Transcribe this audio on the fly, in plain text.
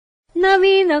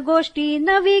नवीन गोष्टी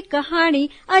नवी कहाणी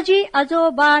आजी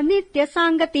आजोबा नित्य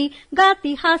सांगती,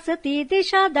 गाती हसती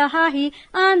दिशा दहाही,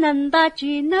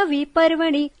 आनंदाची नवी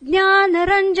पर्वणी, ज्ञान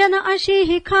रंजन अशी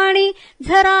ही खाणी,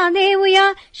 झरा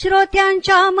नेऊया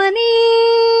श्रोत्यांच्या मनी,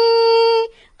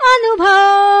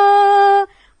 अनुभव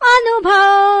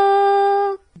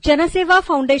अनुभव. जनसेवा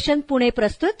फाउंडेशन पुणे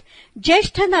प्रस्तुत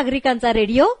ज्येष्ठ नागरिकांचा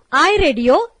रेडिओ आय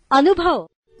रेडिओ अनुभव.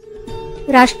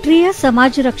 राष्ट्रीय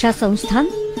समाज रक्षा संस्थान,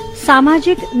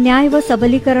 सामाजिक न्याय व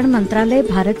सबलीकरण मंत्रालय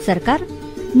भारत सरकार,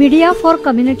 मीडिया फॉर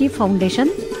कम्युनिटी फाउंडेशन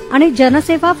आणि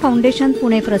जनसेवा फाउंडेशन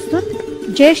पुणे प्रस्तुत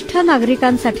ज्येष्ठ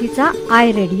नागरिकांसाठीचा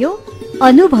आय रेडिओ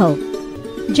अनुभव.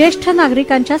 ज्येष्ठ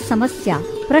नागरिकांच्या समस्या,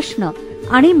 प्रश्न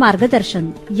आणि मार्गदर्शन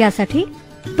यासाठी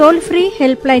टोल फ्री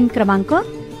हेल्पलाईन क्रमांक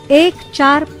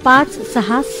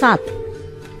 14567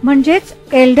 म्हणजेच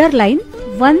एल्डर लाईन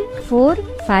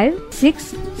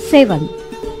 14567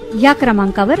 या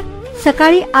क्रमांकावर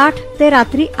सकाळी 8 ते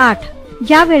रात्री 8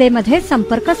 या वेळेमध्ये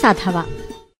संपर्क साधावा.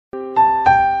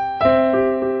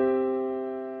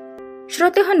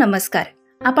 श्रोतेहो नमस्कार.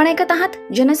 आपण ऐकत आहात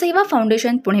जनसेवा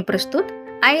फाउंडेशन पुणे प्रस्तुत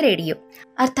आय रेडिओ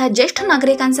अर्थात ज्येष्ठ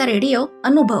नागरिकांचा रेडिओ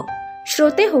अनुभव.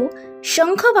 श्रोतेहो,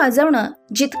 शंख वाजवणं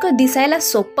जितकं दिसायला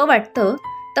सोपं वाटतं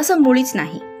तसं मुळीच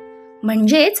नाही.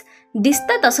 म्हणजेच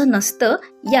दिसतं तसं नसतं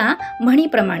या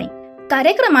म्हणीप्रमाणे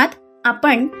कार्यक्रमात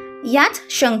आपण याच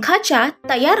शंखाच्या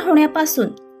तयार होण्यापासून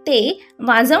ते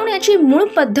वाजवण्याची मूळ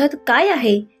पद्धत काय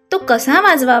आहे, तो कसा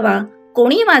वाजवावा,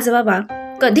 कोणी वाजवावा,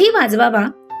 कधी वाजवावा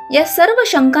या सर्व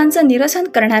शंकांचं निरसन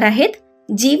करणार आहेत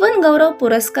जीवन गौरव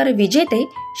पुरस्कार विजेते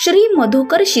श्री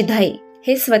मधुकर शिधाये.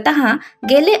 हे स्वतः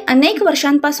गेले अनेक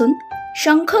वर्षांपासून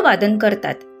शंख वादन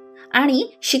करतात आणि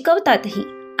शिकवतातही.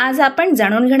 आज आपण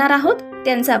जाणून घेणार आहोत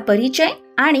त्यांचा परिचय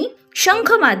आणि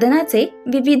शंख वादनाचे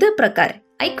विविध प्रकार.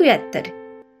 ऐकूयात तर.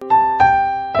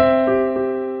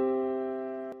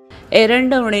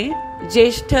 एरंडवणे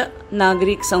ज्येष्ठ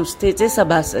नागरिक संस्थेचे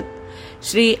सभासद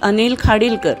श्री अनिल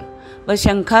खाडीलकर व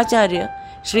शंखाचार्य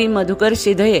श्री मधुकर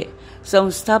शिधये,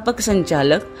 संस्थापक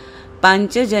संचालक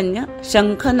पांचजन्य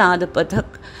शंखनाद पथक,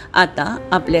 आता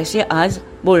आपल्याशी आज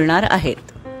बोलणार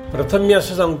आहेत. प्रथम मी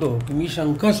असं सांगतो की मी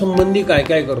शंखासंबंधी काय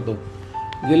काय करतो.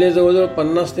 गेले जवळजवळ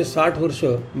 50 ते 60 वर्ष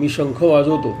मी शंख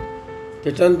वाजवतो.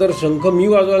 त्याच्यानंतर शंख मी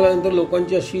वाजवल्यानंतर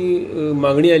लोकांची अशी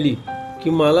मागणी आली की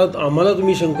आम्हाला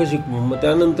तुम्ही शंख शिकवा. मग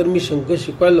त्यानंतर मी शंख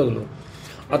शिकवायला लागलो.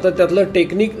 आता त्यातलं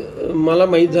टेक्निक मला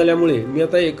माहीत झाल्यामुळे मी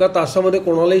आता एका तासामध्ये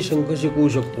कोणालाही शंख शिकवू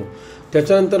शकतो.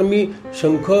 त्याच्यानंतर मी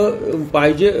शंख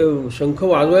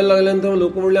वाजवायला लागल्यानंतर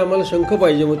लोक म्हणले आम्हाला शंख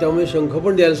पाहिजे, मग त्यामुळे शंख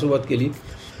पण द्यायला सुरुवात केली.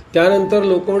 त्यानंतर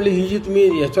लोक म्हणले ही जी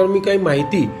तुम्ही याच्यावर मी काही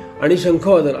माहिती आणि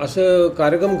शंखवादन असं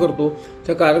कार्यक्रम करतो,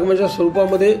 त्या कार्यक्रमाच्या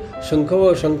स्वरूपामध्ये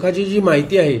शंखाची जी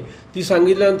माहिती आहे ती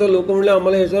सांगितल्यानंतर लोक म्हणले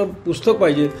आम्हाला ह्याच्यावर पुस्तक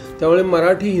पाहिजे. त्यामुळे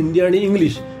मराठी, हिंदी आणि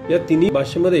इंग्लिश या तिन्ही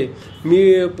भाषेमध्ये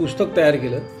मी पुस्तक तयार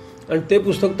केलं आणि ते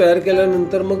पुस्तक तयार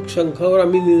केल्यानंतर मग शंखावर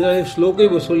आम्ही निराळे श्लोकही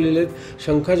बसवलेले आहेत,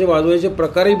 शंखाचे वाजवायचे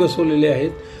प्रकारही बसवलेले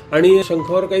आहेत आणि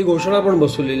शंखावर काही घोषणा पण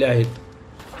बसवलेल्या आहेत.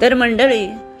 तर मंडळी,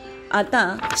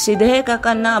 आता शिधये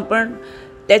काकांना आपण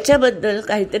त्याच्याबद्दल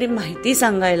काहीतरी माहिती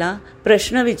सांगायला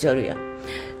प्रश्न विचारूया.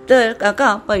 तर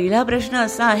काका, पहिला प्रश्न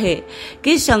असा आहे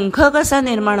की शंख कसा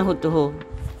निर्माण होतो हो?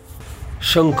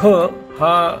 शंख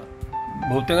हा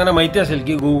बहुतेकांना माहिती असेल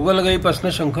की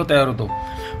गोगलगाईपासून शंख तयार होतो.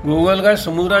 गोगलगाय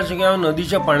समुद्राच्या किंवा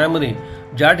नदीच्या पाण्यामध्ये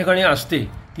ज्या ठिकाणी असते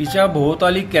तिच्या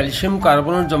भोवताली कॅल्शियम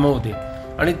कार्बोनेट जमा होते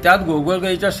आणि त्यात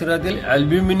गोगलगाईच्या शरीरातील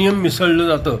ॲल्ब्युमिनियम मिसळलं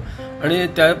जातं आणि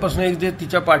त्यापासून एक जे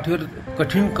तिच्या पाठीवर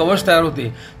कठीण कवच तयार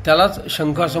होते त्यालाच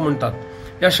शंख असं म्हणतात.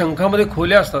 या शंखामध्ये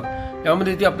खोल्या असतात,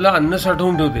 यामध्ये ती आपलं अन्न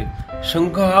साठवून ठेवते.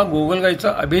 शंख हा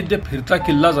गोगलगाईचा अभेद्य फिरता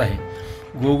किल्लाच आहे.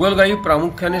 गोगलगाई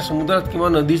प्रामुख्याने समुद्रात किंवा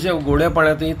नदीच्या गोड्या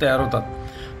पाण्यातही तयार होतात.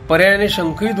 पर्यायाने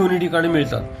शंखही दोन्ही ठिकाणी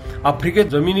मिळतात. आफ्रिकेत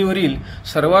जमिनीवरील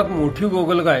सर्वात मोठी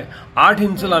गोगलगाय 8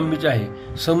 इंच लांबीची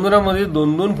आहे. समुद्रामध्ये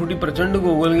 2-2 फुटी प्रचंड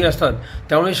गोगलगाई असतात,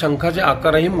 त्यामुळे शंखाचे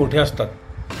आकारही मोठे असतात.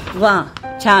 वा,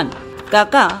 छान.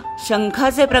 काका,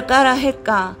 शंखाचे प्रकार आहेत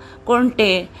का?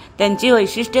 कोणते? त्यांची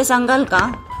वैशिष्ट्ये सांगाल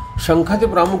का? शंखाचे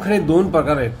प्रामुख्याने 2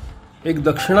 प्रकार आहेत, एक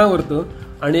दक्षिणावर्त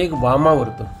आणि एक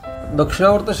वामावर्त.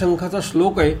 दक्षिणावर्त शंखाचा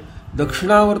श्लोक आहे,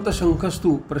 दक्षिणावर्त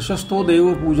शंखस्तु प्रशस्तो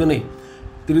देव पूजने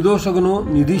त्रिदोषगनो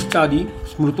निधिश्चादी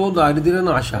स्मृतो दारिद्र्य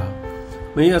नाशा.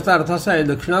 म्हणजे याचा अर्थ असा आहे,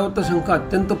 दक्षिणावर्त शंख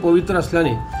अत्यंत पवित्र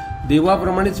असल्याने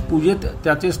देवाप्रमाणेच पूजेत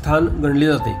त्याचे स्थान गणले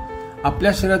जाते.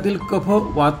 आपल्या शरीरातील कफ,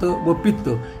 वात व पित्त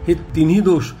हे तिन्ही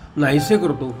दोष नाहीसे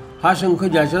करतो. हा शंख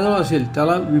ज्याच्याजवळ असेल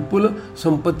त्याला विपुल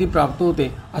संपत्ती प्राप्त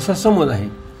होते असा समज आहे.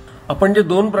 आपण जे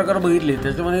 2 प्रकार बघितले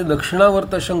त्याच्यामध्ये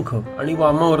दक्षिणावर्त शंख आणि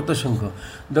वामावर्त शंख.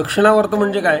 दक्षिणावर्त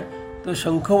म्हणजे काय, तर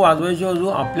शंख वाजवायची बाजू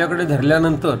आपल्याकडे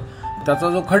धरल्यानंतर त्याचा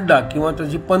जो खड्डा किंवा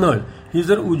त्याची पन्हळ ही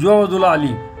जर उजव्या बाजूला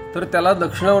आली तर त्याला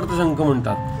दक्षिणावर्त शंख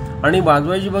म्हणतात, आणि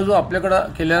वाजवायची बाजू आपल्याकडे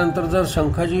केल्यानंतर जर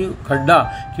शंखाची खड्डा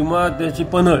किंवा त्याची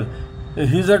पन्हळ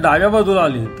ही जर डाव्या बाजूला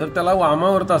आली तर त्याला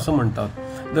वामावर्त असं म्हणतात.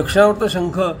 दक्षिणावर्त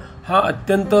शंख हा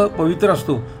अत्यंत पवित्र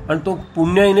असतो आणि तो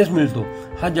पुण्याईनेच मिळतो.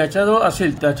 हा ज्याच्याजवळ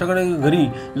असेल त्याच्याकडे घरी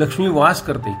लक्ष्मी वास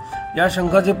करते. या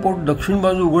शंखाचे पोट दक्षिण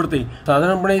बाजू उघडते.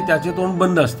 साधारणपणे त्याचे तोंड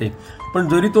बंद असते, पण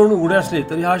जरी तोंड उघडे असले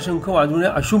तरी हा शंख वाजवणे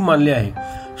अशुभ मानले आहे.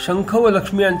 शंख व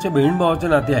लक्ष्मी यांचे बहीण भावाचे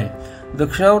नाते आहे.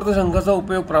 दक्षिणावर्त शंखाचा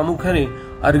उपयोग प्रामुख्याने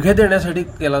अर्घ्य देण्यासाठी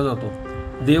केला जातो.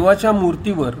 देवाच्या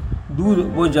मूर्तीवर दूध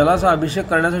व जलाचा अभिषेक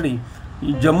करण्यासाठी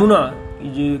जमुना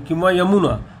किंवा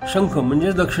यमुना शंख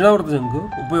म्हणजे दक्षिणावर्त शंख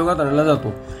उपयोगात आणला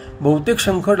जातो. बहुतेक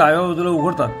शंख डाव्या बाजूला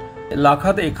उघडतात.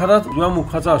 लाखात एखादाच उजव्या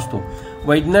मुखाचा असतो.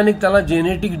 वैज्ञानिक त्याला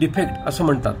जेनेटिक डिफेक्ट असं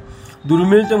म्हणतात.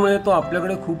 दुर्मिळतेमुळे तो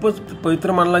आपल्याकडे खूपच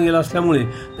पवित्र मानला गेला असल्यामुळे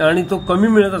आणि तो कमी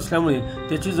मिळत असल्यामुळे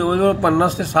त्याची जवळजवळ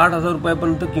 50,000 ते 60,000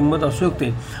 रुपयापर्यंत किंमत असू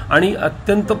शकते, आणि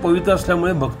अत्यंत पवित्र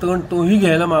असल्यामुळे भक्तगण तोही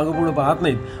घ्यायला मागं पुढे पाहत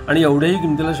नाहीत आणि एवढ्याही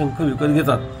किमतीला शंख विकत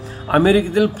घेतात.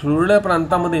 अमेरिकेतील फ्लोरिडा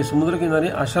प्रांतामध्ये समुद्रकिनारी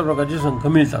अशा प्रकारचे शंख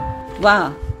मिळतात. वा,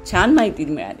 छान माहिती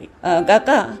मिळाली.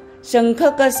 काका, शंख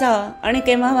कसा आणि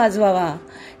केव्हा वाजवावा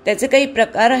त्याचे काही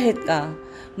प्रकार आहेत का?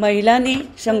 महिलांनी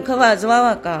शंख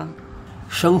वाजवावा का?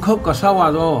 शंख कसा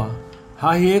वाजवावा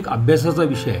हाही एक अभ्यासाचा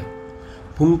विषय आहे.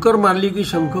 फुंकर मारली की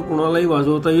शंख कोणालाही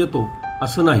वाजवता येतो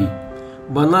असं नाही.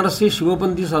 बनारसी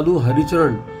शिवपंथी साधू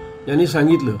हरिचरण यांनी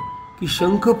सांगितलं की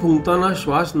शंख फुंकताना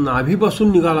श्वास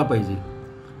नाभीपासून निघाला पाहिजे.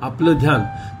 आपलं ध्यान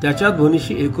त्याच्या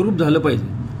ध्वनीशी एकरूप झालं पाहिजे.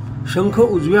 शंख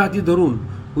उजव्या हाती धरून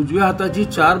उजव्या हाताची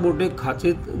 4 बोटे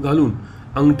खाचेत घालून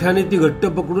अंगठ्याने ती घट्ट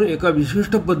पकडून एका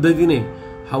विशिष्ट पद्धतीने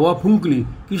हवा फुंकली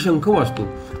की शंख वाजतो.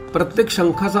 प्रत्येक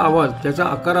शंखाचा आवाज त्याच्या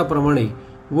आकाराप्रमाणे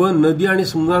व नदी आणि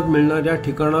समुद्रात मिळणाऱ्या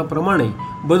ठिकाणाप्रमाणे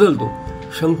बदलतो.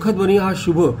 शंखध्वनी हा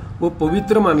शुभ व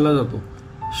पवित्र मानला जातो.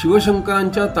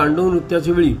 शिवशंकरांच्या तांडव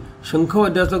नृत्याच्या वेळी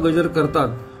शंखवाद्याचा गजर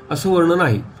करतात असं वर्णन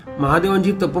आहे.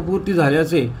 महादेवांची तपपूर्ती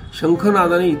झाल्याचे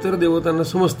शंखनादाने इतर देवतांना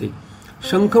समजते.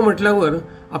 शंख म्हटल्यावर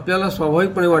आपल्याला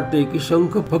स्वाभाविकपणे वाटते की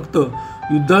शंख फक्त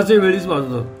युद्धाच्या वेळीच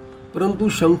वाजवतात, परंतु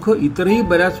शंख इतरही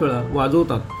बऱ्याच वेळा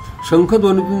वाजवतात.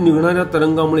 शंखध्वनीतून निघणाऱ्या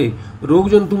तरंगामुळे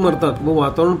रोगजंतू मरतात व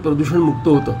वातावरण प्रदूषण मुक्त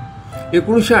होतं.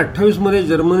 1928 मध्ये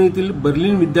जर्मनीतील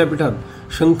बर्लिन विद्यापीठात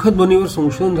शंखध्वनीवर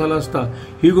संशोधन झालं असता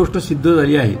ही गोष्ट सिद्ध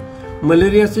झाली आहे.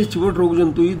 मलेरियाचे चिवट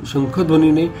रोगजंतूही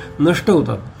शंखध्वनीने नष्ट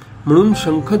होतात, म्हणून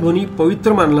शंखध्वनी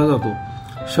पवित्र मानला जातो.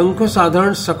 शंख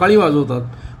साधारण सकाळी वाजवतात,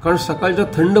 कारण सकाळच्या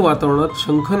थंड वातावरणात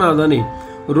शंखनादाने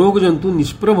रोगजंतू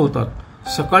निष्प्रभ होतात.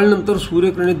 सकाळनंतर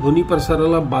सूर्यकिरणे ध्वनी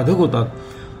प्रसाराला बाधक होतात.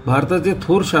 भारताचे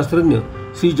थोर शास्त्रज्ञ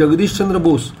श्री जगदीशचंद्र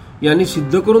बोस यांनी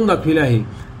सिद्ध करून दाखविले आहे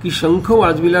की शंख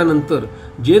वाजविल्यानंतर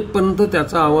जेथपर्यंत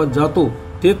त्याचा आवाज जातो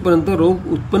तेथपर्यंत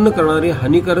रोग उत्पन्न करणारे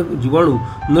हानिकारक जीवाणू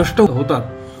नष्ट होतात.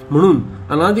 म्हणून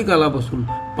अनादिकालापासून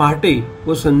पहाटे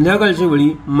व संध्याकाळच्या वेळी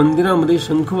मंदिरामध्ये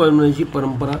शंख वाजवण्याची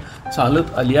परंपरा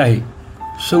चालत आली आहे.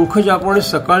 शंख ज्याप्रमाणे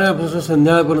सकाळपासून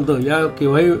संध्याकाळपर्यंत या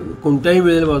केव्हाही कोणत्याही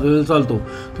वेळेला वाजवलेला चालतो,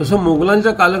 तसं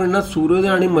मोगलांच्या कालखंडात सूर्योदय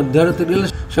आणि मध्यरात्रीला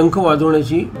शंख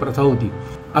वाजवण्याची प्रथा होती,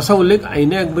 असा उल्लेख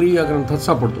ऐने अकबरी या ग्रंथात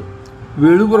सापडतो.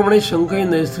 वेळूप्रमाणे शंख हे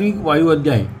नैसर्गिक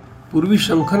वायुवाद्य आहे. पूर्वी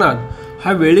शंखनाद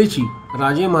हा वेळेची,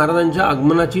 राजे महाराजांच्या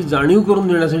आगमनाची जाणीव करून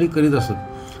देण्यासाठी करीत असत.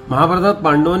 महाभारतात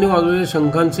पांडवांनी वाजवलेल्या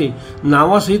शंखांचे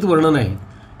नावासहित वर्णन आहे.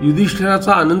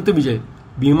 युधिष्ठिराचा अनंत विजय,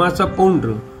 भीमाचा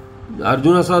पौंड्र,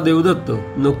 अर्जुनाचा देवदत्त,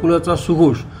 नकुलाचा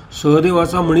सुघोष,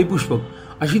 सहदेवाचा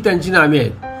मणिपुष्पक अशी त्यांची नावे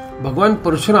आहेत. भगवान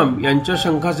परशुराम यांच्या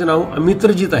शंखाचे नाव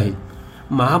अमित्रजित आहे.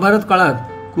 महाभारत काळात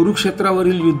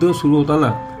कुरुक्षेत्रावरील युद्ध सुरू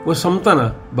होताना व संपताना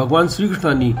भगवान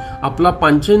श्रीकृष्णांनी आपला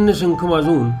पांचजन्य शंख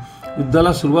वाजवून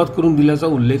युद्धाला सुरुवात करून दिल्याचा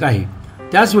उल्लेख आहे.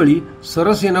 त्याचवेळी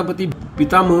सरसेनापती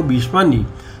पितामह भीष्मांनी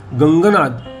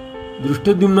गंगनाद,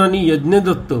 दृष्टद्युम्नांनी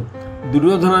यज्ञदत्त,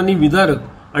 दुर्योधनांनी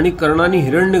विदारक आणि कर्णांनी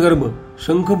हिरण्यगर्भ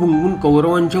शंख फुंकून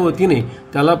कौरवांच्या वतीने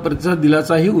त्याला प्रतिसाद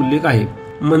दिल्याचाही उल्लेख आहे.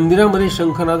 मंदिरामध्ये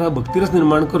शंखनाद हा भक्तिरस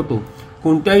निर्माण करतो.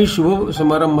 कोणत्याही शुभ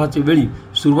समारंभाच्या वेळी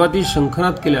सुरुवातीस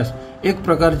शंखनाद केल्यास एक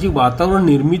प्रकारची वातावरण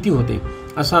निर्मिती होते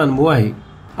असा अनुभव आहे.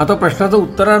 आता प्रश्नाचा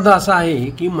उत्तरार्ध असा आहे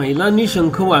की महिलांनी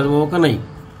शंख वाजवावा का नाही.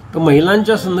 तर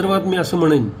महिलांच्या संदर्भात मी असं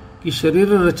म्हणेन की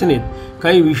शरीर रचनेत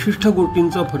काही विशिष्ट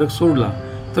गोष्टींचा फरक सोडला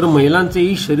तर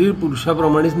महिलांचेही शरीर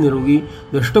पुरुषाप्रमाणेच निरोगी,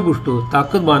 दष्टपुष्ट,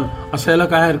 ताकदवान असायला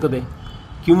काय हरकत आहे.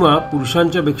 किंवा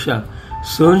पुरुषांच्या पेक्षा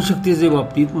सहनशक्तीचे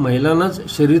बाबतीत महिलांनाच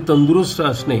शरीर तंदुरुस्त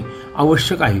असणे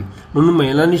आवश्यक आहे, म्हणून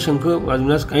महिलांनी शंख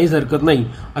वाजवण्यास काहीच हरकत नाही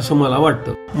असं मला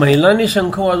वाटतं. महिलांनी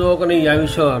शंख वाजवावा का नाही या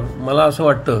विषयावर मला असं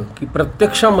वाटतं की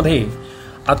प्रत्यक्षामध्ये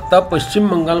आत्ता पश्चिम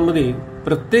बंगालमध्ये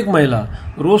प्रत्येक महिला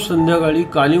रोज संध्याकाळी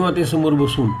कालीमातेसमोर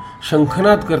बसून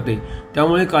शंखनाद करते,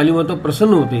 त्यामुळे कालीमाता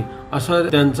प्रसन्न होते असा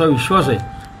त्यांचा विश्वास आहे.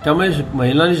 त्यामुळे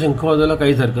महिलांनी शंख वाजवायला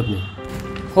काहीच हरकत नाही.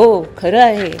 हो, खरं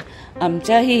आहे.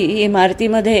 आमच्याही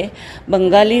इमारतीमध्ये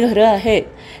बंगाली घरं आहेत.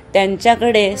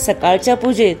 त्यांच्याकडे सकाळच्या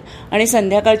पूजेत आणि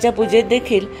संध्याकाळच्या पूजेत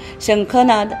देखील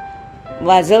शंखनाद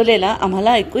वाजवलेला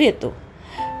आम्हाला ऐकू येतो.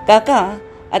 काका,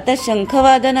 आता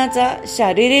शंखवादनाचा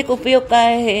शारीरिक उपयोग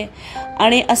काय आहे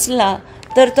आणि असला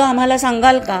तर तो आम्हाला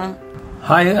सांगाल का?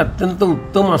 हा एक अत्यंत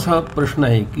उत्तम असा प्रश्न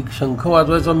आहे की शंख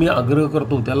वाजवायचा मी आग्रह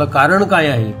करतो, त्याला कारण काय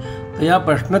आहे? तर या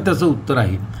प्रश्नात त्याचं उत्तर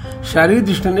आहे. शारीरिक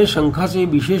दृष्टीने शंखाचे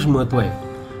विशेष महत्त्व आहे.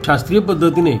 शास्त्रीय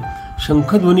पद्धतीने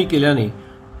शंखध्वनी केल्याने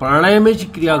प्राणायामाची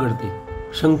क्रिया घडते.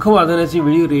 शंख वाजवण्याच्या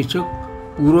वेळी रेचक,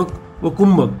 पूरक व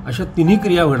कुंभक अशा तिन्ही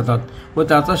क्रिया घडतात व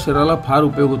त्याचा शरीराला फार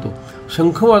उपयोग होतो.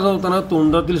 शंख वाजवताना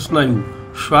तोंडातील स्नायू,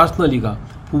 श्वासनलिका,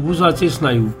 फुफ्फुसाचे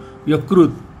स्नायू, यकृत,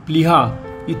 प्लीहा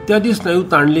इत्यादी स्नायू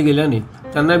ताणले गेल्याने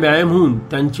त्यांना व्यायाम होऊन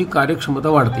त्यांची कार्यक्षमता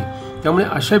वाढते. त्यामुळे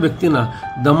अशा व्यक्तींना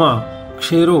दमा,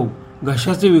 क्षयरोग,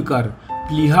 घशाचे विकार,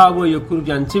 प्लीहा व यकृत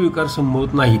यांचे विकार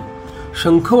संभवत नाहीत.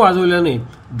 शंख वाजवल्याने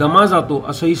दमा जातो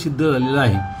असंही सिद्ध झालेलं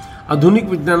आहे. आधुनिक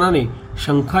विज्ञानाने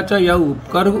शंखाच्या या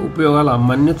उपयोगाला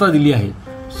मान्यता दिली आहे.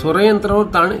 स्वरयंत्रावर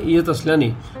ताण येत असल्याने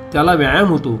त्याला व्यायाम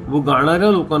होतो व गाणाऱ्या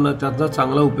लोकांना त्याचा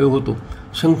चांगला उपयोग होतो.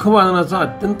 शंखवादनाचा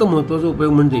अत्यंत महत्त्वाचा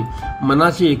उपयोग म्हणजे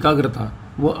मनाची एकाग्रता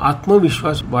व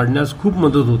आत्मविश्वास वाढण्यास खूप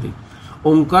मदत होते.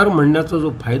 ओंकार म्हणण्याचा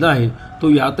जो फायदा आहे तो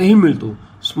यातही मिळतो.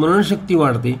 स्मरणशक्ती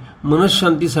वाढते.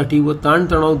 मनःशांतीसाठी व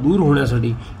ताणतणाव दूर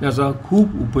होण्यासाठी याचा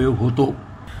खूप उपयोग होतो.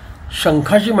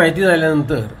 शंखाची माहिती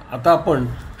झाल्यानंतर आता आपण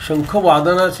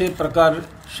शंखवादनाचे प्रकार,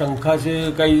 शंखाचे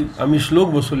काही आम्ही श्लोक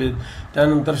बसवलेत,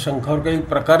 त्यानंतर शंखावर काही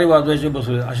प्रकारे वाजवायचे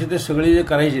बसवले, असे ते सगळे जे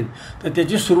करायचे तर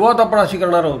त्याची सुरुवात आपण अशी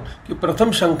करणार आहोत की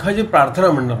प्रथम शंखाची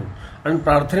प्रार्थना म्हणणार आहोत आणि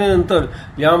प्रार्थनेनंतर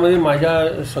यामध्ये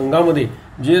माझ्या संघामध्ये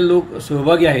जे लोक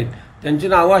सहभागी आहेत त्यांची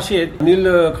नावं अशी आहेत. अनिल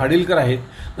खाडीलकर आहेत,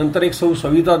 नंतर एक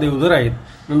सविता देवधर आहेत,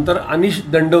 नंतर अनिश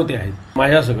दंडवते आहेत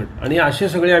माझ्यासकट, आणि असे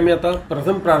सगळे आम्ही आता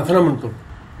प्रथम प्रार्थना म्हणतो.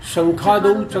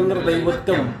 शंखादौ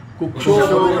चंद्रदैवत्यम कुक्षो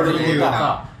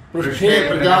देवता पृष्ठे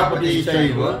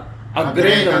प्रजापतिश्चैव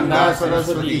अग्रे गंगा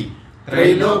सरस्वती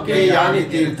त्रैलोक्ये यानि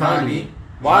तीर्थानि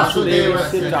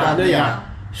वासुदेवस्य चाज्ञया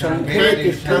शंखे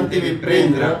तिष्ठन्ति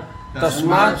विप्रेन्द्र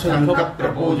तस्मात् शंख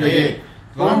प्रपूजये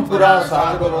त्वं पुरा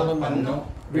सागरोत्पन्नो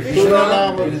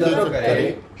विष्णुनामविदत्तरे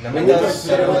नमितः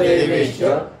सर्वदेवेश्च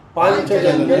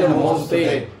पांचजन्य नमोस्ते.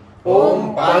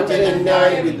 ओम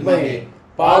पांचजन्याय विद्महे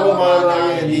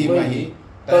पावमानाय धीमहि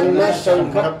तन्नः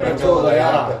शंख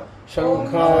प्रचोदयात्.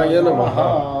 शंखाय नमः.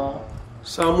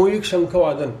 सामूहिक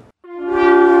शंखवादन.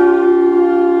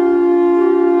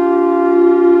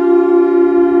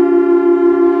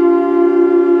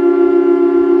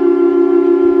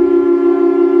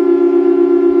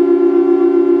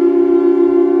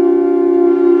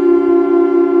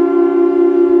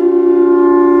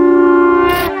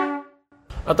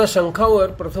 आता शंखावर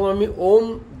प्रथम आम्ही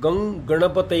ओम गंग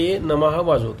गणपतये नमः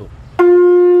वाजवतो.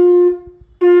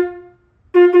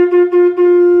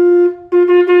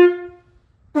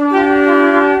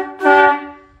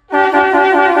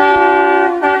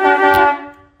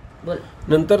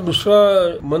 नंतर दुसरा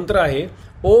मंत्र आहे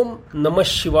ओम नमः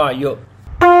शिवाय.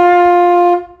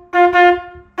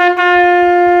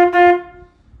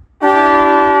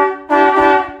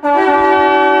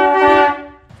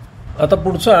 आता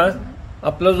पुढचा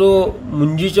आपला जो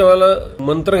मुंजीच्या वाला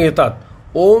मंत्र घेतात,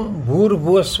 ओम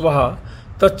भूर्भुवः स्वः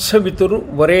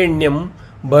तत्सवितुर्वरेण्यं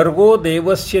भर्गो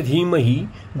देवस्य धीमहि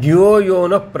धियो यो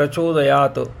नः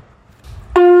प्रचोदयात्.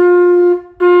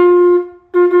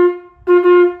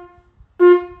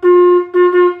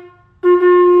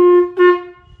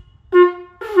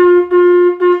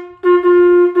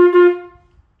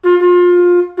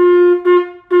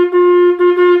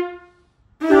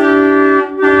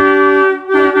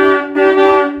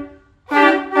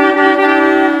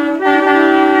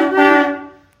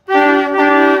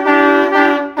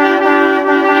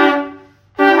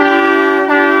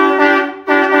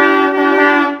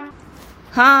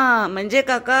 म्हणजे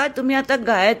काका, तुम्ही आता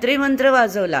गायत्री मंत्र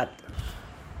वाजवलात.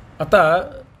 आता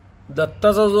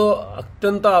दत्ताचा जो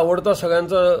अत्यंत आवडता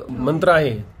सगळ्यांचा मंत्र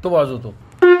आहे तो वाजवतो.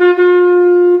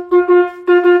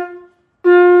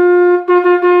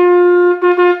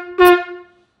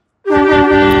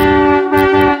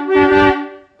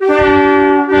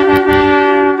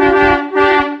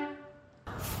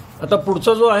 आता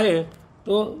पुढचा जो आहे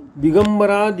तो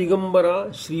दिगंबरा दिगंबरा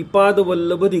श्रीपाद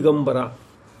वल्लभ दिगंबरा.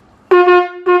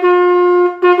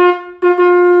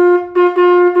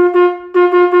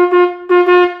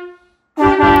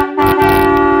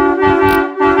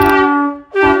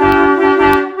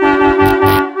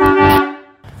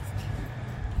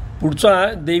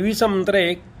 पुढचा देवीचा मंत्र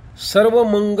एक, सर्व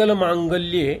मंगल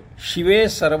मांगल्ये शिवे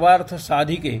सर्वार्थ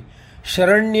साधिके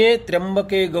शरण्ये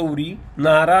त्र्यंबके गौरी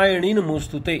नारायणी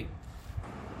नमोस्तुते.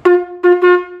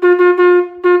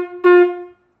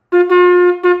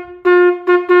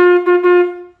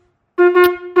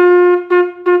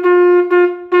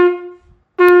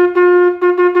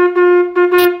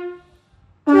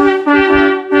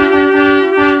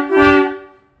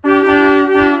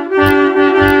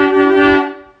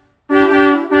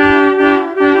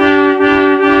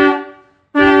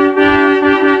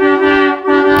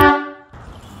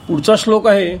 पुढचा श्लोक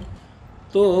आहे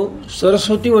तो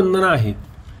सरस्वती वंदना आहे.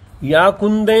 या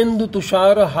कुंदेंदु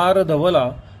तुषार हार धवला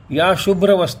या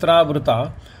शुभ्र वस्त्रावृता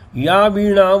या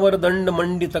वीणावर दंड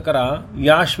मंडित करा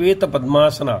या श्वेत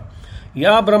पद्मासना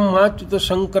या ब्रह्माच्युत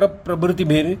शंकर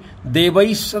प्रभृतिभिर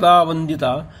देवैः सदा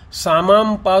वंदिता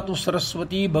सामां पातु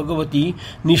सरस्वती भगवती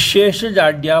निःशेष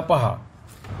जाड्यापहा.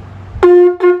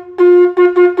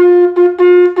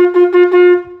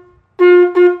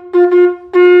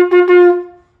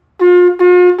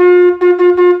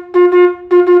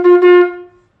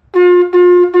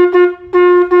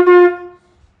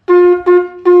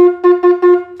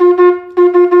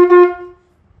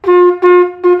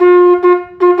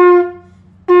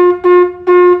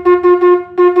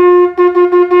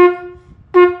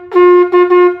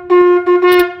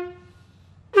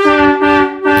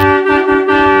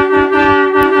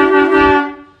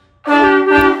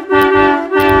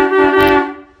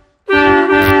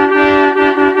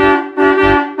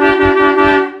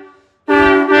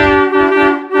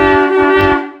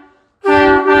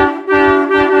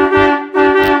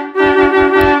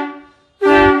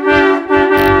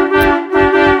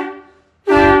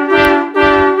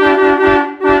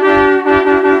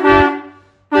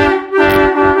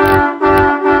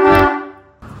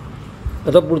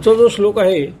 आता पुढचा जो श्लोक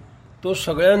आहे तो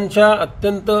सगळ्यांच्या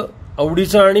अत्यंत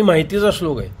आवडीचा आणि माहितीचा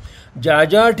श्लोक आहे. ज्या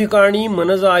ज्या ठिकाणी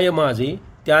मन जाय माझे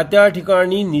त्या त्या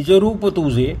ठिकाणी निजरूप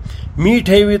तुझे मी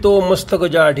ठेवितो मस्तक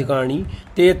ज्या ठिकाणी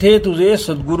तेथे तुझे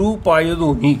सद्गुरू पाय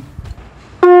दोन्ही.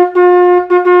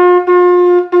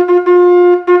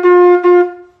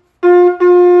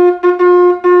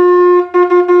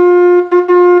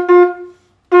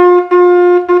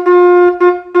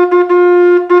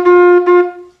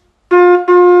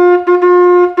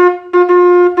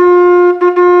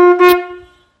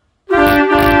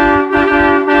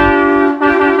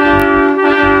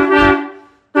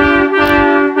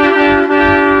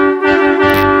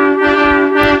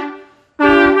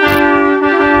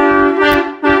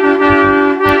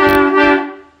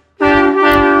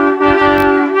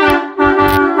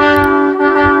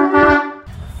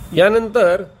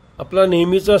 यानंतर आपला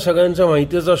नेहमीचा सगळ्यांचा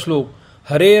माहितीचा श्लोक,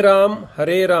 हरे राम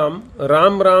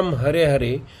राम राम हरे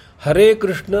हरे हरे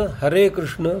कृष्ण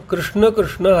कृष्ण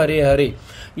कृष्ण हरे हरे.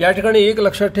 या ठिकाणी एक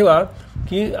लक्षात ठेवा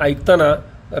की ऐकताना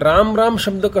राम राम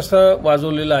शब्द कसा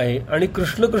वाजवलेला आहे आणि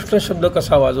कृष्ण कृष्ण शब्द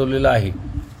कसा वाजवलेला आहे.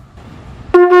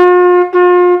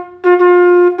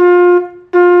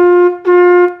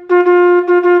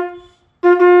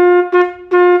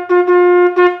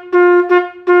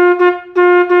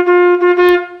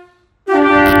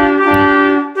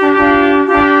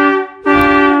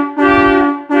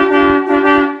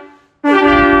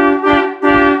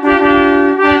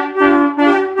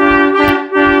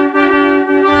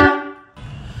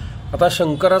 आता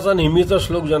शंकराचा नेहमीचा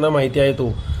श्लोक ज्यांना माहिती आहे तो,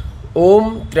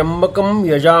 ओम त्र्यंबकम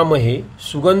यजामहे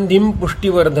सुगंधिम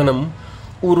पुष्टिवर्धनम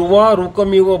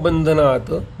उर्वारुकमिव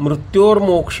बंधनात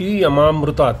मृत्योर्मोक्षी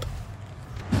यमामृतात.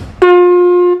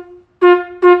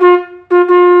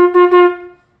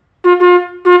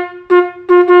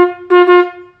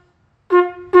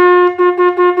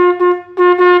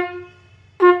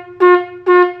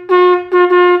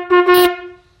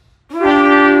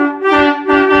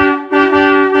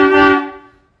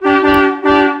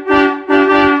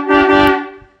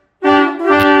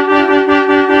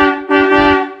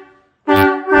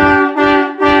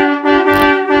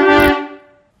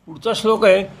 पुढचा श्लोक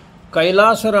आहे,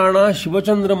 कैलास राणा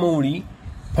शिवचंद्र मौळी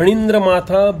फणींद्र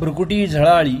माथा भ्रुकुटी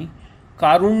झळाळी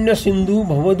कारुण्य सिंधू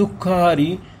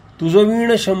भवदुःखहारी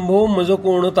तुझवीण शंभो मज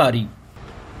कोण तारी.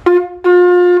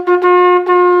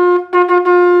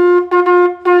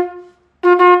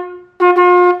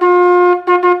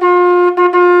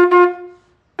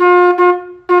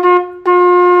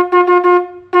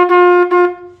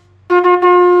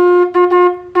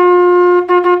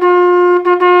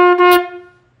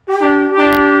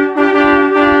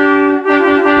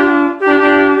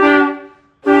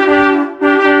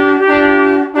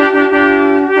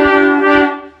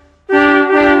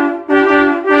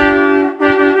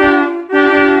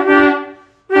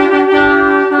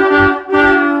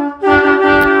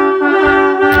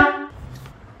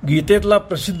 गीतेतला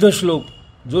प्रसिद्ध श्लोक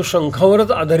जो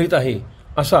शंखावरच आधारित आहे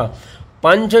असा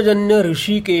पांचजन्य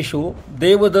ऋषिकेशो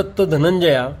देवदत्त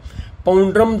धनंजया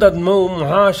पौंड्रम दद्मौ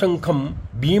महाशंखम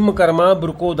भीमकर्मा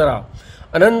बृकोदरा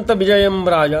अनंत विजयम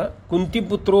राजा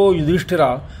कुंतीपुत्रो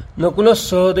युधिष्ठिरा नकुलः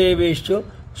सहदेवेश्च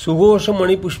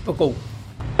सुघोषमणिपुष्पकौ.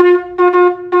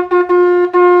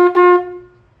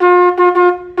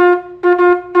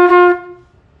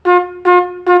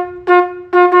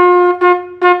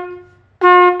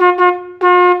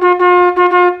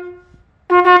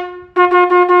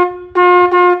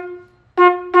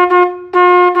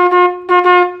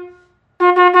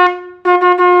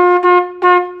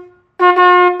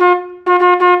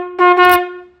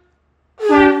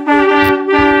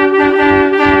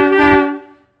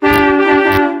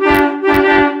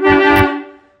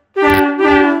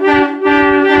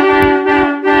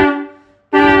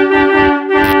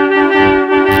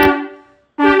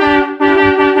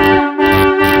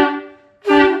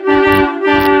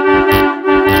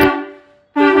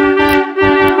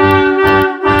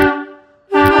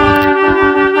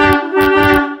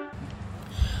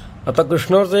 आता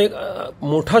कृष्णावरचा एक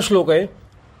मोठा श्लोक आहे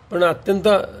पण अत्यंत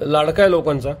लाडका आहे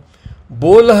लोकांचा.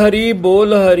 बोल हरी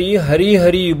हरी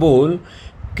हरी बोल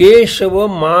केशव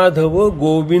माधव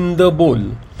गोविंद बोल.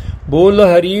 बोल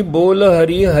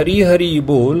हरी हरी हरी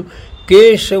बोल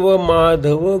केशव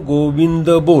माधव गोविंद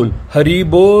बोल. हरी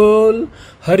बोल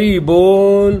हरी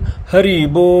बोल हरी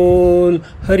बोल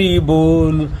हरी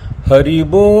बोल हरी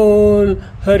बोल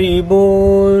हरी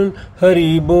बोल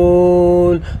हरी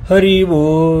बोल हरी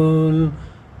बोल.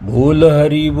 बोल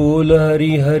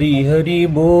हरी हरी हरी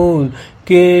बोल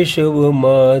केशव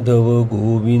माधव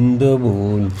गोविंद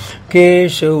बोल.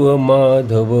 केशव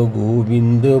माधव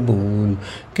गोविंद बोल.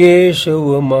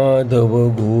 केशव माधव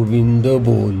गोविंद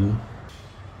बोल.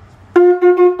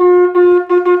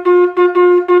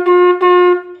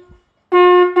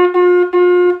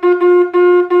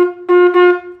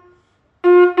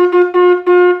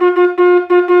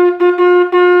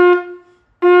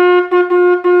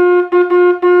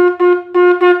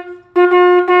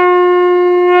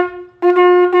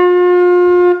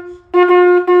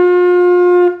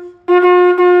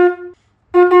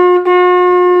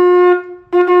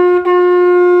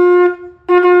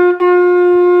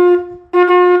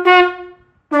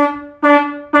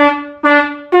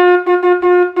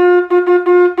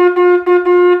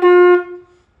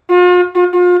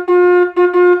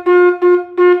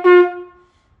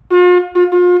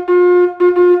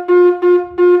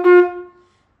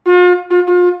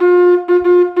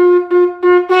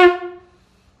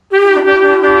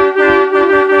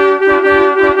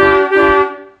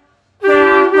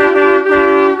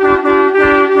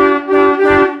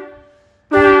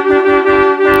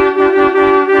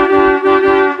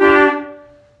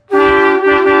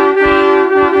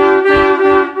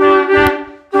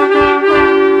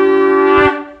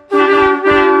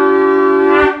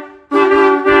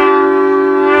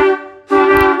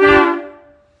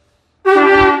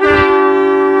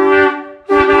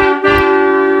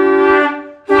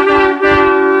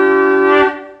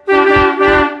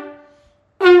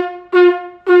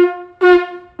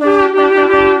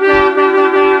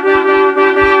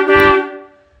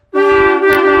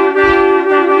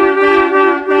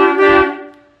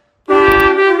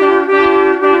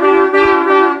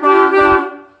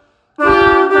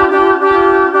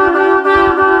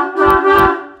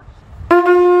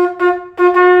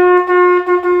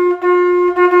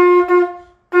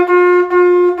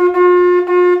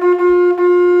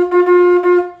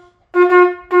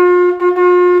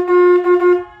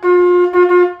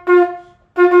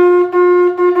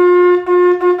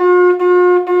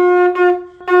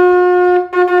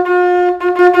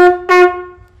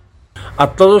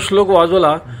 आत्ता जो श्लोक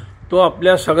वाजवला तो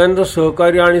आपल्या सगळ्यांचा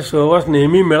सहकार्य आणि सहवास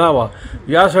नेहमी मिळावा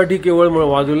यासाठी केवळ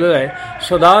वाजवलेला आहे.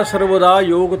 सदा सर्वदा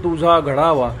योग तुझा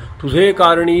घडावा तुझे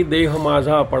कारणी देह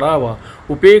माझा पडावा.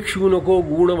 उपेक्षू नको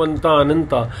गुणवंता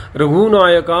अनंता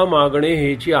रघुनायका मागणे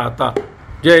हेची आता.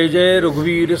 जय जय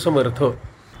रघुवीर समर्थ.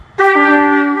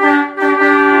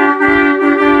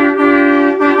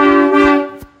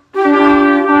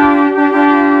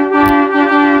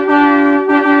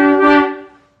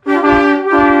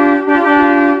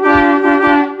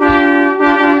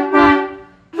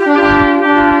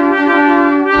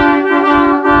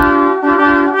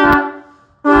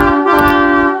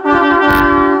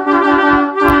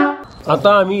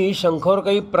 आता आम्ही शंखावर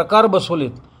काही प्रकार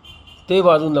बसवलेत ते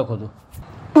वाजून दाखवतो.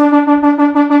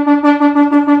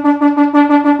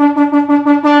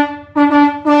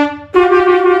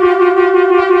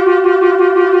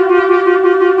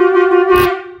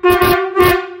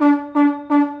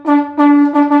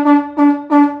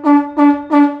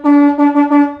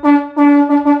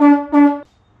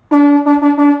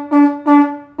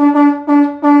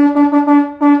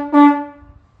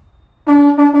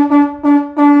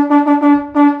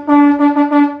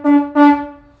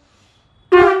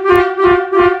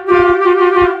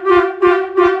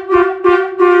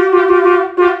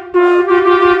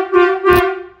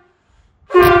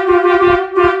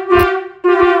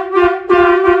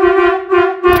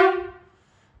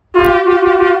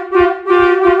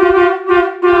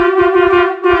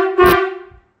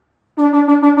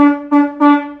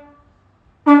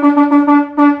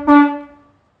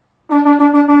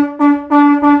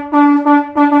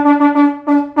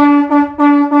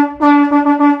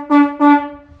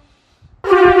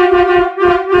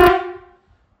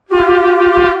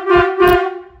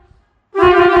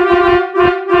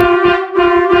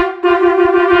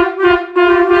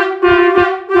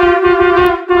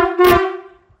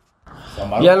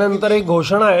 त्यानंतर एक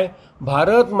घोषणा आहे,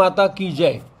 भारत माता की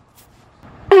जय.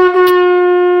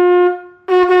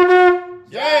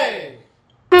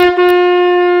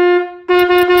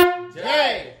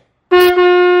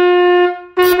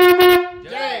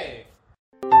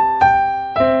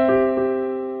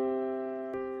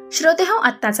 श्रोते हो,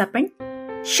 आत्ताच आपण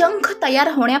शंख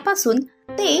तयार होण्यापासून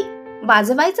ते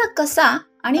वाजवायचा कसा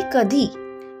आणि कधी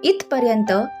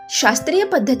इथपर्यंत शास्त्रीय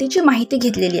पद्धतीची माहिती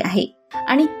घेतलेली आहे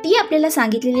आणि ती आपल्याला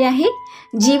सांगितलेली आहे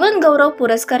जीवन गौरव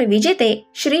पुरस्कार विजेते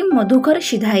श्री मधुकर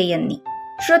शिधाळे यांनी.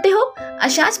 श्रोते हो,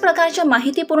 अशाच प्रकारच्या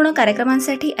माहितीपूर्ण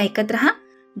कार्यक्रमांसाठी ऐकत रहा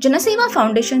जनसेवा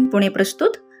फाउंडेशन पुणे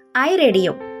प्रस्तुत आय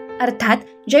रेडिओ, अर्थात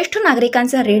ज्येष्ठ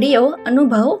नागरिकांचा रेडिओ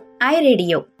अनुभव आय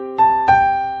रेडिओ.